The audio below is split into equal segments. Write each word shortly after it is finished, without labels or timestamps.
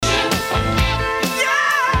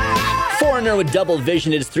on there with Double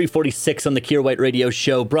Vision. It is 3:46 on the Kier White Radio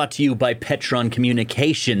Show, brought to you by Petron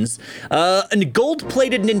Communications. A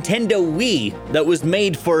gold-plated Nintendo Wii that was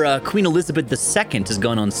made for Queen Elizabeth II has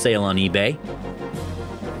gone on sale on eBay.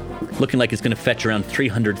 Looking like it's going to fetch around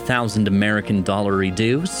 300,000 American dollar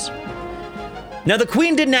dues. Now, the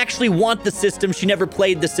Queen didn't actually want the system. She never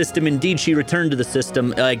played the system. Indeed, she returned to the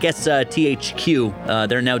system. I guess THQ,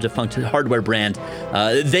 they're now defunct hardware brand,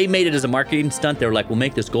 they made it as a marketing stunt. They were like, we'll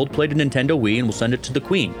make this gold-plated Nintendo Wii and we'll send it to the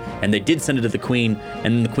Queen. And they did send it to the Queen, and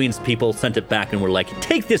then the Queen's people sent it back and were like,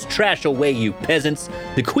 take this trash away, you peasants.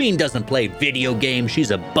 The Queen doesn't play video games. She's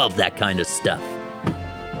above that kind of stuff.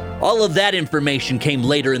 All of that information came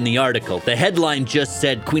later in the article. The headline just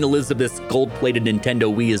said, Queen Elizabeth's gold-plated Nintendo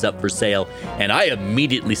Wii is up for sale, and I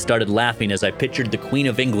immediately started laughing as I pictured the Queen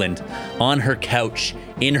of England on her couch,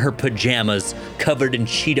 in her pajamas, covered in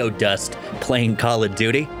Cheeto dust, playing Call of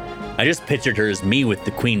Duty. I just pictured her as me with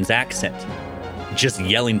the Queen's accent, just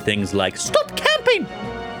yelling things like, stop camping!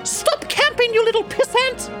 Stop camping, you little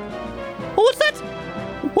pissant! Oh, what's that?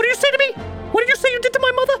 What did you say to me? What did you say you did to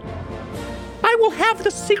my mother? I will have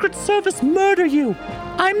the Secret Service murder you.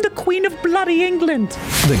 I'm the Queen of Bloody England.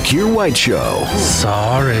 The Kier White Show.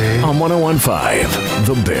 Sorry. On 101.5,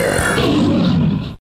 The Bear.